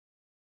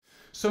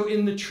So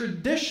in the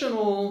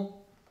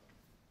traditional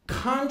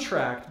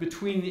contract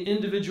between the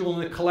individual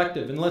and the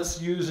collective, and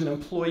let's use an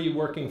employee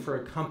working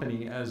for a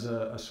company as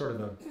a sort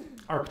of an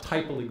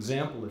archetypal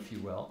example, if you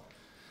will,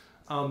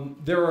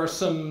 there are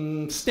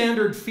some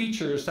standard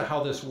features to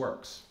how this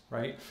works,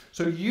 right?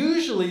 So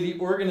usually the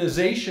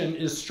organization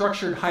is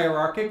structured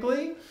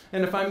hierarchically,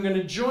 and if I'm going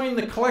to join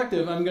the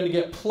collective, I'm going to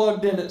get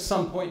plugged in at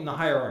some point in the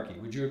hierarchy.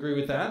 Would you agree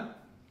with that?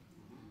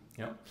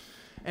 Yep.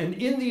 And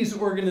in these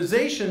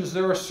organizations,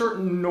 there are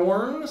certain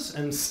norms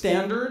and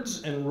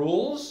standards and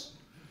rules,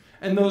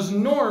 and those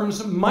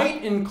norms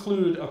might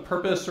include a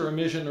purpose or a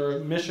mission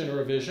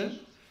or a vision,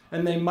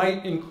 and they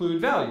might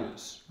include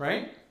values,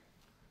 right?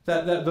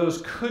 That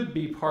those could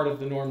be part of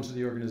the norms of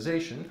the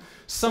organization.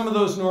 Some of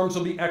those norms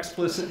will be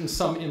explicit and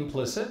some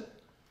implicit.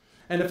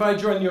 And if I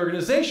join the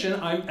organization,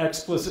 I'm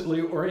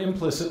explicitly or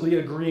implicitly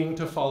agreeing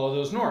to follow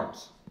those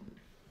norms.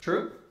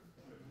 True?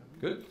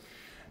 Good.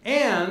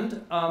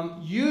 And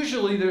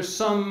usually there's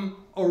some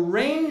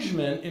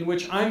arrangement in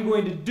which I'm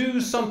going to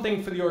do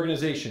something for the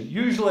organization.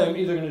 Usually I'm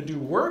either going to do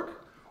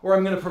work or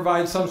I'm going to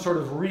provide some sort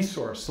of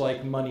resource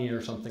like money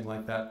or something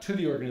like that to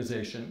the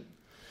organization.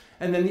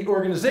 And then the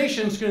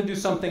organization's going to do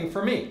something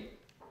for me.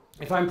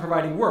 If I'm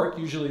providing work,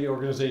 usually the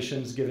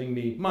organization's giving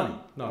me money.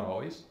 Not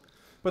always.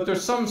 But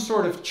there's some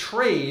sort of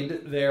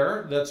trade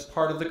there that's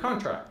part of the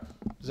contract.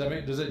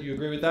 You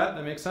agree with that?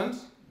 That makes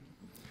sense?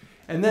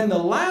 And then the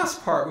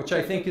last part, which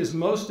I think is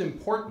most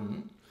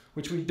important,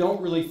 which we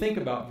don't really think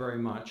about very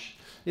much,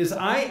 is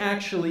I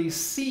actually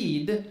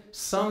cede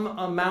some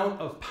amount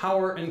of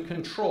power and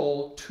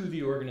control to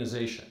the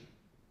organization.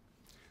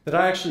 That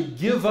I actually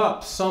give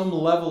up some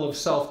level of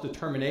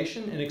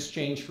self-determination in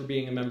exchange for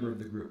being a member of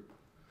the group,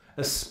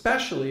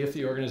 especially if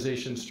the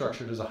organization is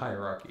structured as a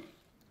hierarchy.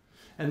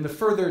 And the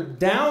further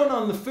down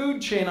on the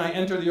food chain I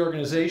enter the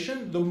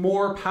organization, the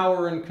more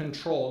power and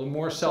control, the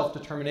more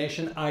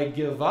self-determination I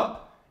give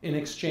up in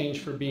exchange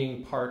for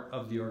being part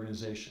of the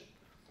organization.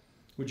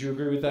 Would you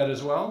agree with that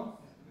as well?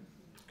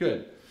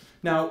 Good.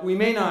 Now, we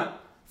may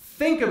not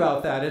think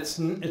about that.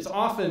 It's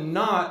often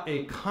not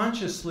a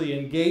consciously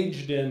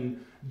engaged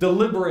in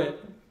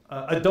deliberate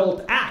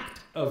adult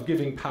act of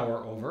giving power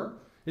over.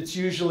 It's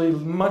usually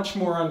much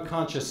more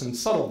unconscious and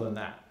subtle than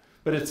that,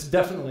 but it's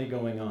definitely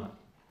going on.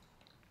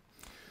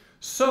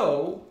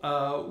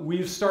 So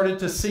we've started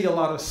to see a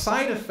lot of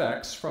side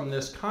effects from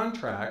this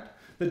contract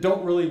that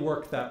don't really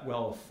work that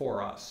well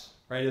for us,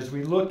 right? As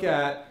we look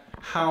at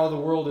how the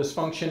world is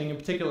functioning, in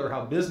particular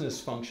how business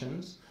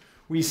functions,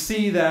 we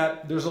see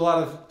that there's a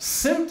lot of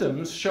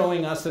symptoms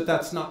showing us that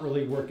that's not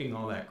really working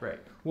all that great.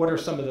 What are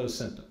some of those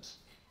symptoms?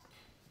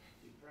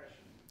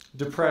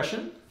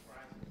 Depression.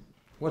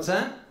 What's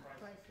that?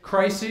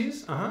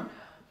 Crises.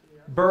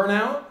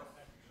 Burnout.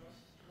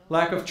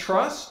 Lack of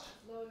trust.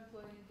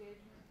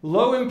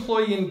 Low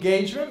employee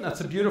engagement.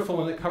 That's a beautiful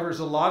one that covers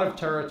a lot of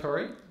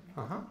territory.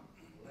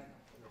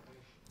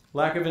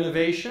 Lack of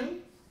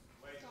innovation.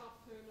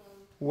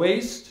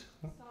 Waste.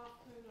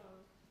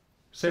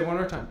 Say it one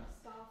more time.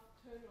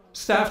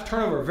 Staff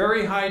turnover,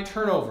 very high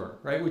turnover,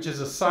 right, which is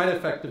a side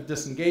effect of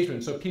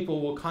disengagement. So people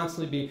will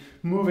constantly be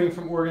moving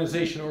from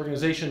organization to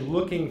organization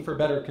looking for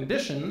better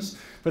conditions,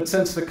 but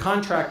since the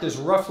contract is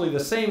roughly the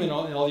same in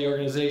all the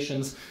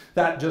organizations,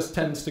 that just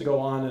tends to go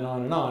on and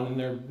on and on, and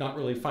they're not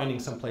really finding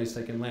some place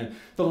they can land.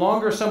 The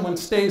longer someone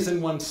stays in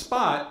one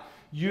spot,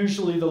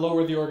 usually the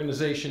lower the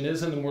organization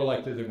is and the more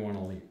likely they're going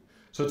to leave.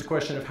 So it's a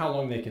question of how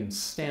long they can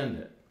stand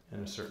it in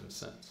a certain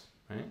sense,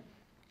 right?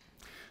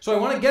 So I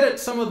want to get at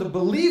some of the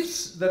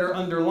beliefs that are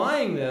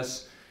underlying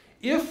this.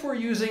 If we're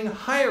using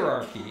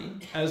hierarchy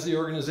as the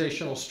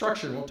organizational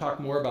structure, and we'll talk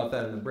more about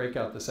that in the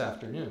breakout this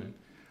afternoon,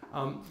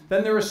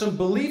 then there are some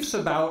beliefs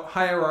about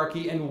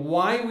hierarchy and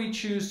why we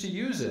choose to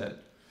use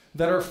it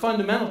that are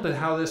fundamental to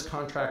how this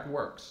contract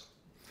works.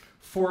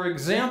 For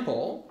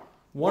example,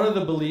 one of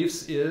the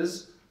beliefs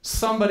is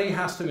somebody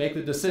has to make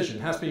the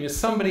decision.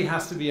 Somebody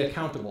has to be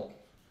accountable.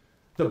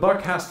 The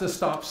buck has to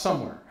stop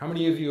somewhere. How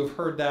many of you have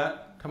heard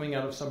that coming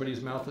out of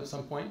somebody's mouth at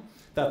some point?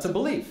 That's a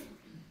belief,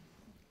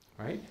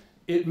 right?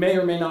 It may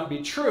or may not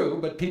be true,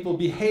 but people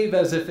behave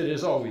as if it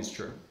is always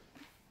true,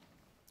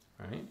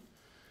 right?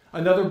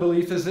 Another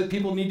belief is that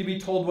people need to be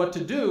told what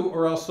to do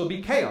or else there'll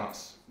be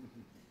chaos.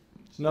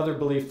 It's another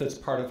belief that's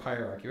part of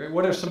hierarchy, right?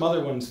 What are some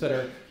other ones that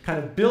are kind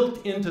of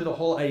built into the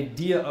whole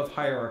idea of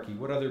hierarchy?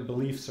 What other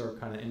beliefs are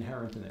kind of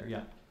inherent in there?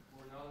 Yeah.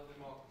 We're not a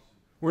democracy.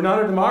 We're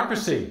not a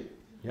democracy.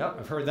 Yep,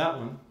 I've heard that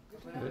one.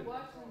 Good.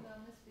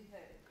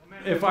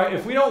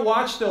 If we don't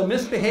watch, they'll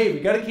misbehave.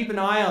 We've got to keep an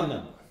eye on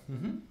them.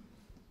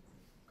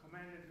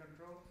 Command and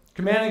control.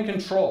 Command and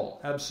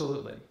control,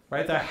 absolutely.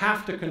 Right? They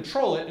have to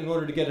control it in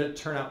order to get it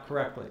to turn out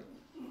correctly.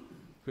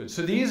 Good.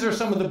 So these are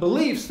some of the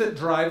beliefs that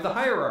drive the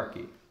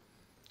hierarchy.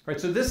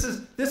 Right? So this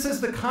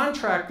is the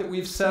contract that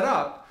we've set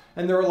up,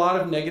 and there are a lot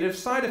of negative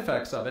side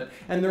effects of it.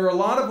 And there are a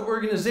lot of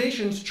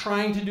organizations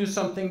trying to do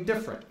something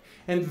different.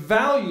 And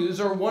values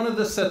are one of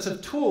the sets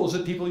of tools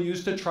that people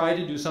use to try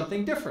to do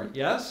something different.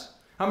 Yes?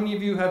 How many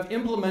of you have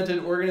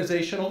implemented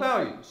organizational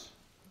values?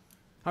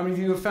 How many of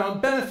you have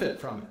found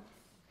benefit from it?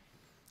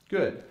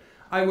 Good.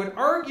 I would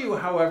argue,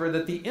 however,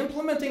 that the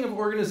implementing of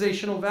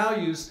organizational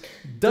values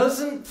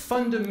doesn't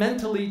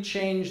fundamentally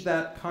change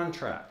that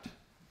contract,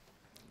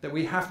 that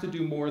we have to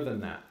do more than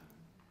that.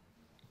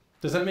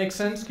 Does that make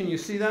sense? Can you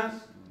see that?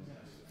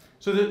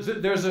 So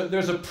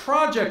there's a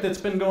project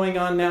that's been going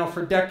on now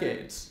for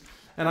decades,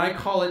 and I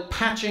call it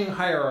patching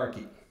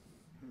hierarchy,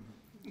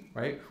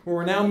 right? Where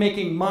we're now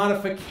making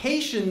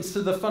modifications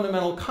to the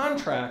fundamental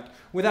contract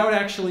without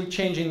actually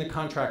changing the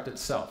contract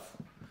itself.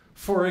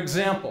 For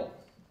example,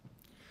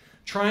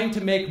 trying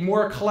to make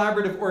more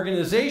collaborative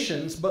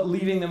organizations but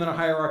leaving them in a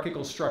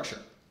hierarchical structure.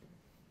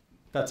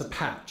 That's a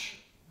patch,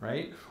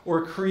 right?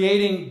 Or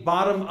creating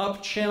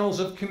bottom-up channels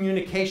of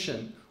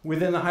communication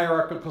within the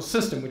hierarchical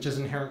system, which is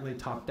inherently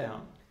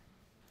top-down.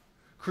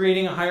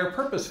 Creating a higher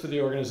purpose for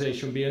the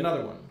organization would be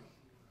another one.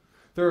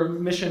 There are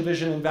mission,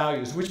 vision, and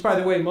values, which, by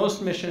the way,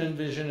 most mission and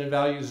vision and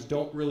values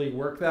don't really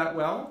work that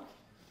well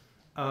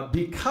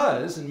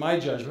because, in my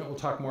judgment, we'll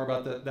talk more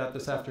about that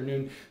this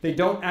afternoon, they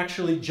don't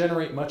actually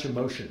generate much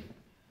emotion.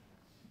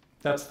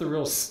 That's the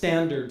real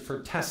standard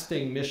for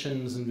testing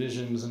missions and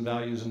visions and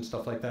values and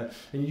stuff like that.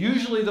 And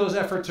usually those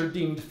efforts are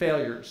deemed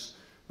failures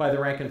by the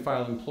rank and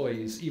file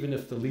employees, even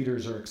if the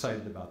leaders are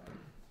excited about them.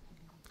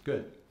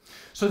 Good.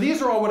 So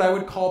these are all what I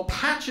would call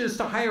patches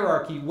to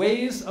hierarchy,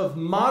 ways of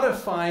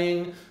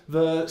modifying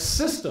the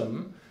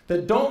system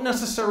that don't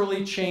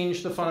necessarily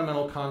change the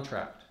fundamental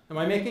contract. Am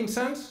I making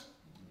sense?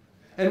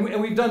 And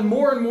we've done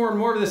more and more and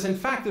more of this. In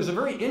fact, there's a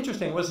very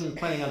interesting, I wasn't even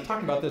planning on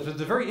talking about this, but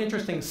there's a very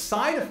interesting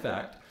side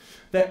effect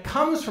that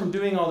comes from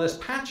doing all this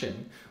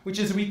patching, which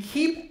is we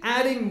keep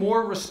adding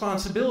more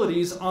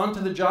responsibilities onto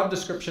the job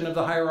description of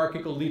the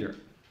hierarchical leader.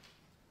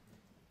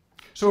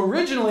 So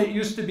originally it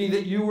used to be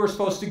that you were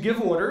supposed to give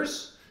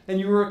orders and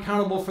you were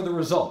accountable for the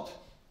result.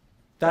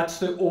 That's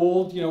the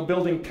old,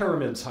 building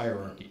pyramids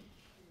hierarchy,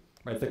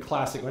 right? The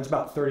classic one. It's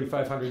about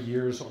 3,500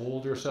 years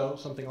old or so,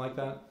 something like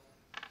that.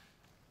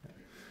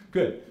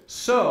 Good.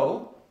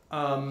 So,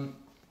 no,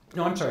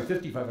 I'm sorry,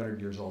 5,500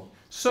 years old.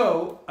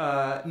 So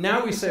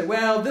now we say,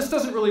 well, this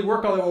doesn't really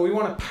work all that well. We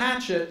want to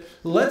patch it.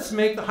 Let's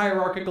make the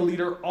hierarchical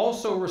leader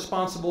also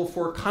responsible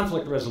for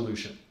conflict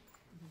resolution.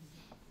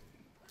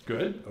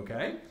 Good.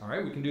 Okay. All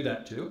right. We can do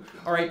that too.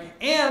 All right.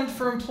 And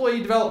for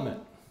employee development.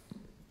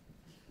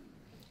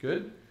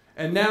 Good.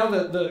 And now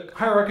the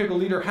hierarchical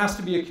leader has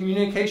to be a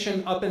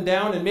communication up and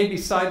down and maybe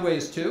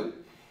sideways too.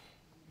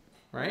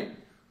 Right?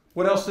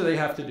 What else do they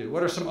have to do?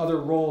 What are some other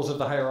roles of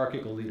the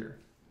hierarchical leader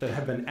that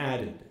have been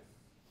added?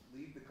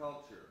 Lead the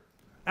culture.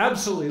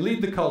 Absolutely.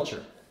 Lead the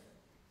culture.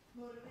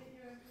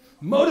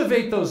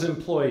 Motivate those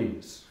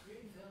employees.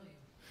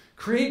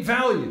 Create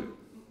value.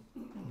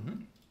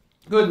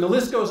 Good, and the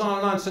list goes on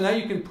and on. So now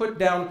you can put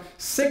down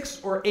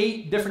 6 or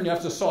 8 different, you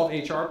have to solve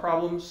HR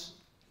problems,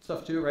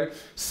 stuff too, right?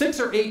 6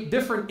 or 8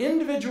 different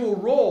individual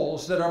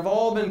roles that have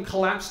all been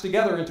collapsed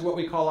together into what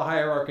we call a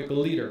hierarchical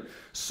leader.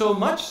 So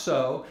much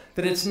so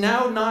that it's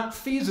now not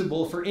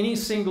feasible for any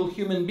single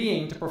human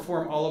being to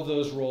perform all of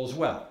those roles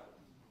well.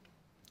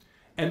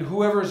 And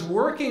whoever's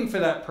working for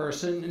that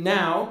person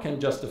now can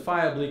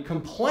justifiably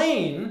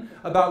complain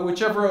about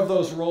whichever of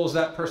those roles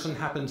that person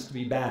happens to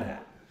be bad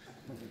at.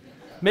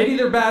 Maybe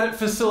they're bad at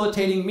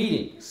facilitating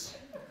meetings,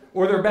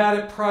 or they're bad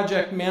at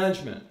project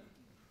management,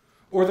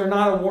 or they're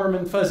not a warm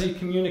and fuzzy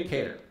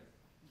communicator,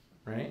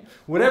 right?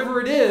 Whatever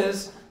it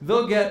is,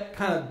 they'll get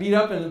kind of beat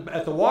up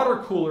at the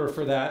water cooler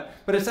for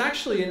that, but it's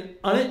actually an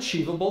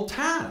unachievable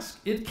task.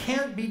 It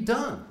can't be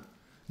done.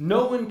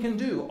 No one can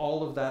do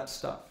all of that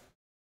stuff.